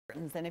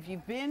And if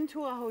you've been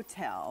to a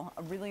hotel,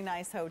 a really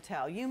nice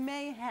hotel, you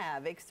may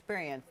have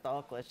experienced the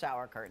hookless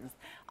shower curtains.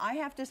 I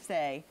have to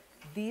say,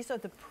 these are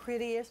the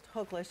prettiest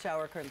hookless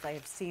shower curtains I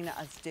have seen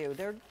us do.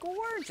 They're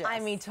gorgeous. I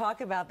mean,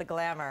 talk about the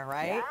glamour,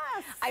 right?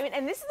 Yes. I mean,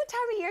 and this is the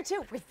time of year,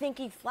 too. We're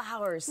thinking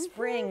flowers,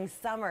 spring,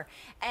 summer.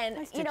 And,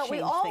 nice you know,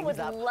 we all would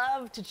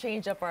love to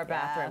change up our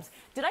bathrooms.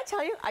 Did I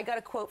tell you, I got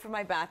a quote for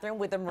my bathroom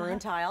with a maroon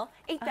tile,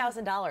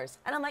 $8,000.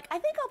 And I'm like, I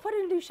think I'll put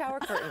in a new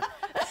shower curtain.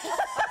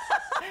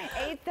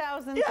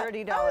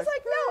 $8,030. Yeah. I was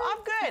like, no,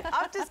 I'm good.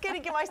 I'm just going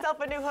to get myself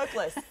a new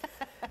hookless.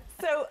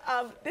 So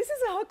this is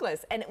a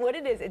hookless, and what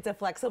it is, it's a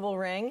flexible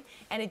ring,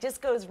 and it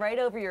just goes right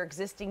over your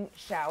existing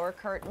shower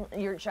curtain,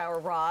 your shower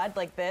rod,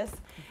 like this.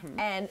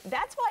 And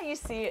that's why you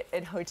see it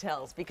in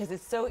hotels, because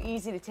it's so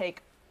easy to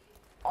take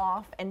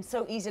off and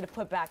so easy to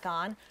put back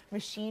on,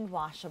 machine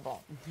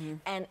washable.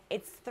 And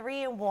it's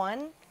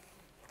 3-in-1.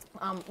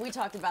 We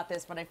talked about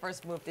this when I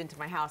first moved into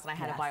my house, and I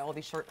had to buy all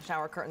these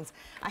shower curtains.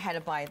 I had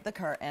to buy the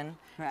curtain,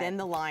 then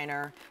the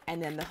liner,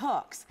 and then the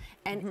hooks,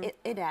 and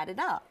it added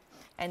up.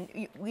 And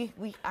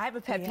I have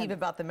a pet peeve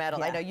about the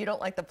metal. I know you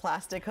don't like the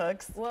plastic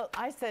hooks. Well,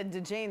 I said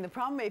to Jane, the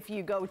problem if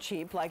you go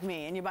cheap like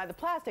me and you buy the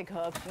plastic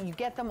hooks, you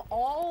get them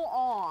all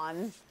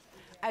on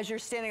as you're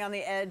standing on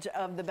the edge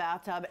of the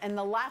bathtub, and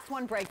the last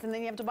one breaks, and then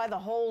you have to buy the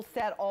whole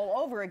set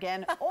all over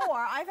again. Or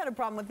I've had a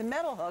problem with the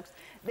metal hooks.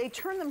 They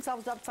turn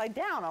themselves upside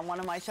down on one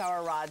of my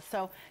shower rods.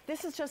 So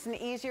this is just an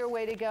easier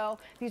way to go.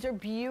 These are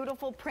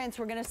beautiful prints.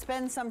 We're gonna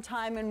spend some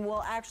time and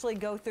we'll actually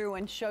go through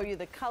and show you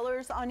the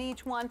colors on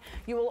each one.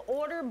 You will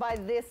order by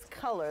this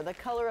color, the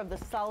color of the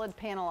solid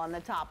panel on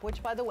the top,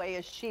 which by the way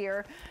is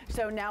sheer.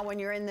 So now when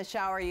you're in the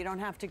shower, you don't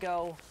have to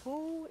go,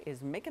 who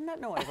is making that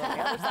noise on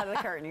the other side of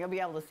the curtain? You'll be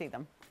able to see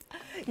them.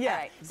 Yeah.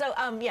 Right. So,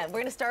 yeah, we're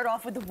going to start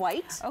off with the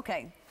white.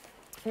 Okay.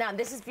 Now,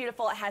 this is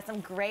beautiful. It has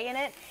some gray in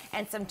it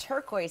and some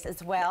turquoise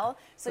as well.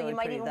 So really you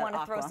might even want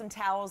to throw some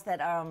towels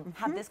that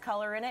have this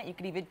color in it. You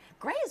could even,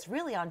 gray is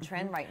really on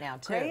trend right now,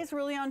 too. Gray is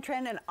really on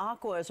trend, and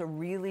aqua is a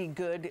really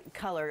good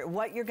color.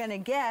 What you're going to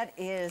get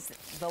is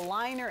the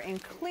liner in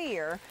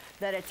clear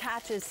that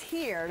attaches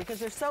here because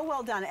they're so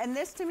well done. And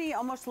this, to me,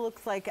 almost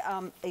looks like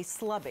a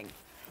slubbing.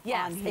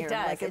 Yes, it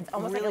does. Like it's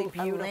almost really like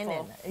beautiful.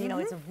 Linen. You know,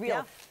 it's a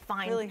real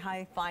fine, really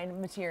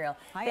fine material.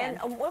 High-end.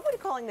 What are we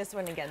calling this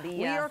one again?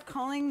 We are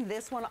calling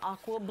this one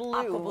aqua blue.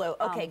 Aqua blue.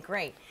 Okay,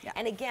 great. Yeah.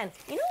 And again,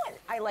 you know what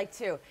I like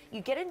too?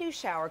 You get a new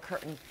shower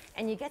curtain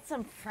and you get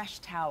some fresh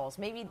towels,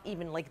 maybe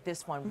even like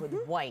this one with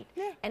white.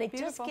 Yeah, and it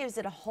just gives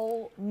it a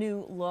whole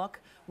new look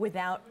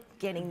without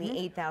getting the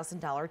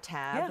 $8,000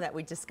 tab that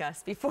we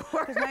discussed before.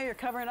 Because now you're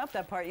covering up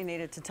that part you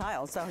needed to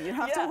tile, so you don't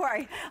have to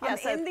worry.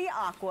 So in the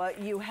aqua,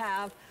 you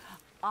have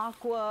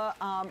aqua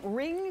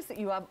rings,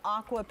 you have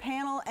aqua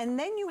panel, and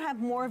then you have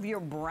more of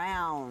your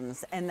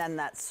browns, and then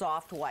that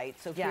soft white.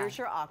 So here's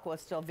your aqua,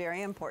 still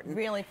very important.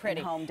 Really pretty.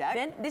 Home deck.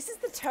 Then this is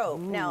the taupe.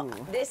 Now,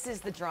 this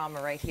is the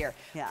drama right here.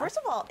 First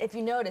of all, if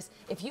you notice,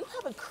 if you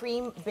have a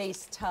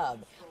cream-based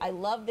tub, I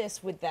love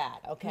this with that,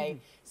 okay?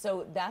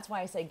 So that's why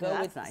I say go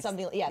with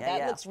something,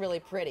 that looks really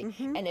pretty.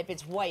 And if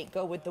it's white,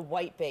 go with the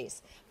white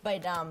base.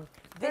 But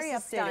this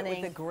is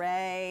stunning. With the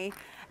gray.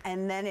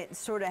 And then it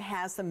sort of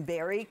has some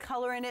berry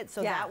color in it.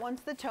 So that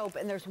one's the taupe.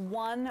 And there's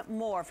one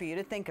more for you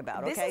to think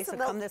about, okay? So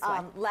come this way.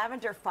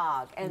 Lavender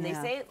fog. And they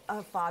say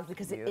fog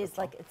because it is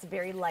like, it's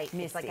very light.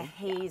 Misty. It's like a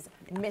haze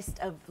mist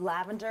of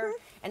lavender.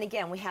 And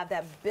again, we have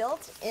that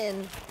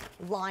built-in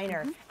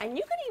liner. And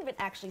you can even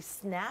actually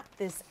snap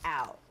this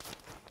out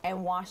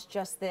and wash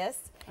just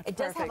this. It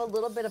does have a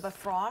little bit of a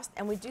frost,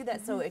 and we do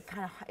that so it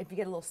kind of, if you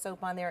get a little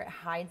soap on there, it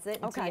hides it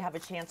until you have a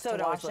chance to wash it.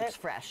 So it always looks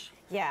fresh.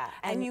 Yeah.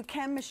 And you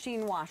can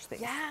machine wash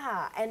these.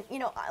 Yeah. And, you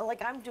know,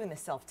 like I'm doing the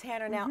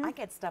self-tanner now. I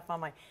get stuff on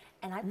my,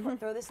 and I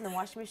throw this in the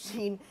washing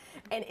machine,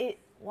 and it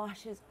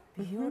washes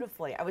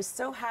beautifully. I was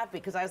so happy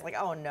because I was like,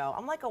 oh no,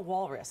 I'm like a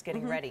walrus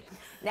getting ready.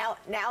 Now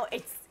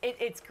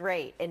it's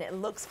great, and it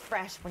looks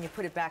fresh when you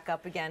put it back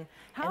up again.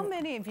 How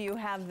many of you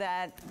have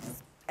that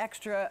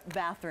extra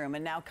bathroom,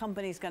 and now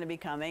company's going to be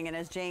coming, and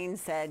as Jane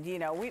said, you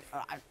know,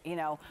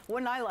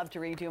 wouldn't I love to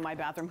redo my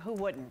bathroom? Who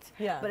wouldn't?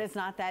 Yeah. But it's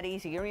not that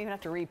easy. You don't even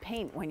have to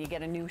repaint when you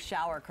get a new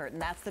shower curtain.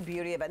 That's the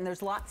beauty of it. And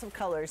there's lots of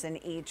colors in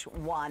each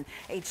one.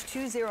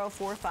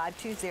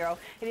 H204520.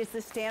 It is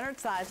the standard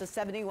size of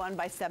 71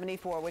 by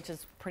 74, which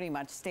is pretty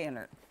much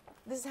standard.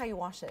 This is how you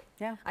wash it.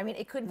 Yeah. I mean,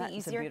 it couldn't be easier.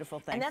 It's a beautiful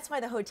thing. And that's why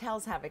the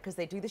hotels have it, because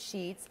they do the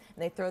sheets,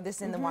 and they throw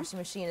this in the washing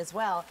machine as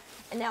well.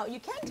 And now,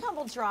 you can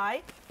tumble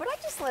dry, but I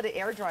just let it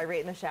air dry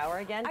right in the shower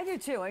again. I do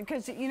too, and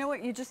because you know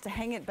what? You just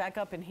hang it back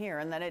up in here,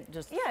 and then it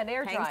just it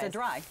air hangs to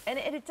dry. And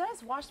it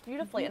does wash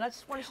beautifully, and I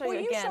just want to show you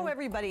again. Well, you show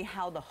everybody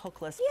how the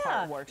hookless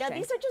part works, now Jane.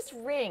 These are just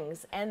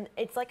rings, and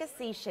it's like a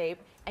C shape,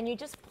 and you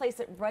just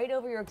place it right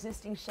over your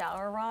existing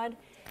shower rod,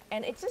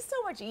 and it's just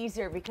so much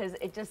easier because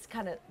it just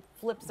kind of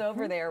flips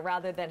over there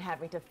rather than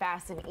having to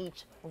fasten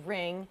each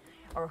ring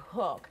or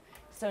hook.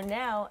 So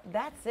now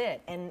that's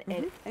it, and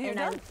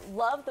I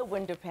love the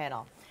window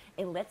panel.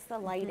 It lets the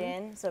light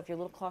in, so if you're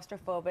a little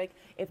claustrophobic,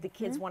 if the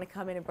kids want to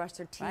come in and brush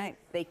their teeth,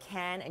 they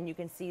can, and you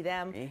can see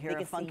them. You hear they a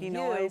can funky see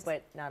noise. you,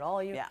 but not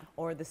all you. Yeah.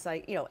 Or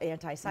the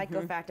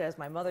anti-psycho factor, as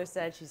my mother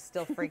said. She's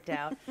still freaked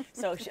out.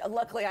 So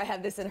luckily, I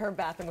have this in her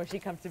bathroom when she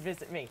comes to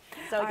visit me.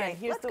 So All again, right,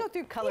 here's let's go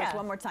through colors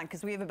one more time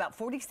because we have about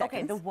 40 seconds.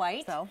 Okay, the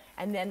white,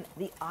 and then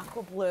the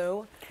aqua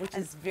blue, which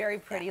is very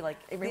pretty. Like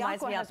it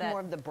reminds me of that. More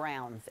of the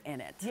browns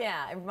in it.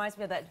 Yeah, it reminds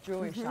me of that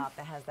jewelry shop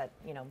that has that,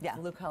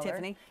 blue color.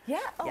 Tiffany. Yeah.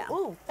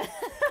 Oh, ooh.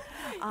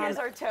 Here's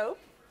our taupe.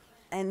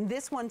 And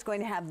this one's going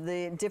to have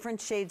the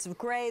different shades of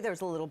gray.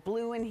 There's a little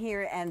blue in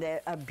here and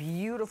a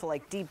beautiful,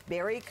 like, deep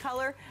berry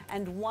color.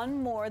 And one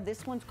more.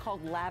 This one's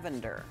called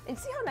lavender. And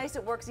see how nice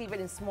it works even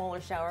in smaller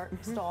shower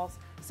stalls.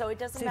 So it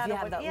doesn't matter if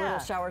you have that little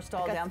shower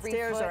stall like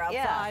downstairs or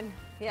outside.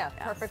 Yeah,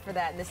 perfect for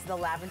that. And this is the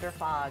lavender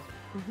fog.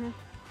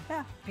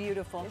 Yeah,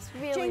 beautiful. It's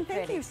really Jane,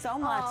 pretty. thank you so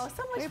much. Oh,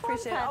 so much we fun,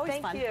 appreciate it. Pat. Always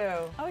Thank fun. you.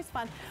 Always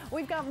fun.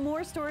 We've got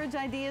more storage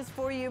ideas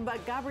for you,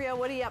 but Gabrielle,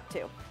 what are you up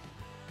to?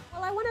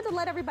 Well, I wanted to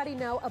let everybody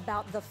know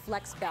about the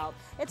Flex Belt.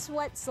 It's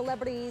what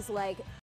celebrities like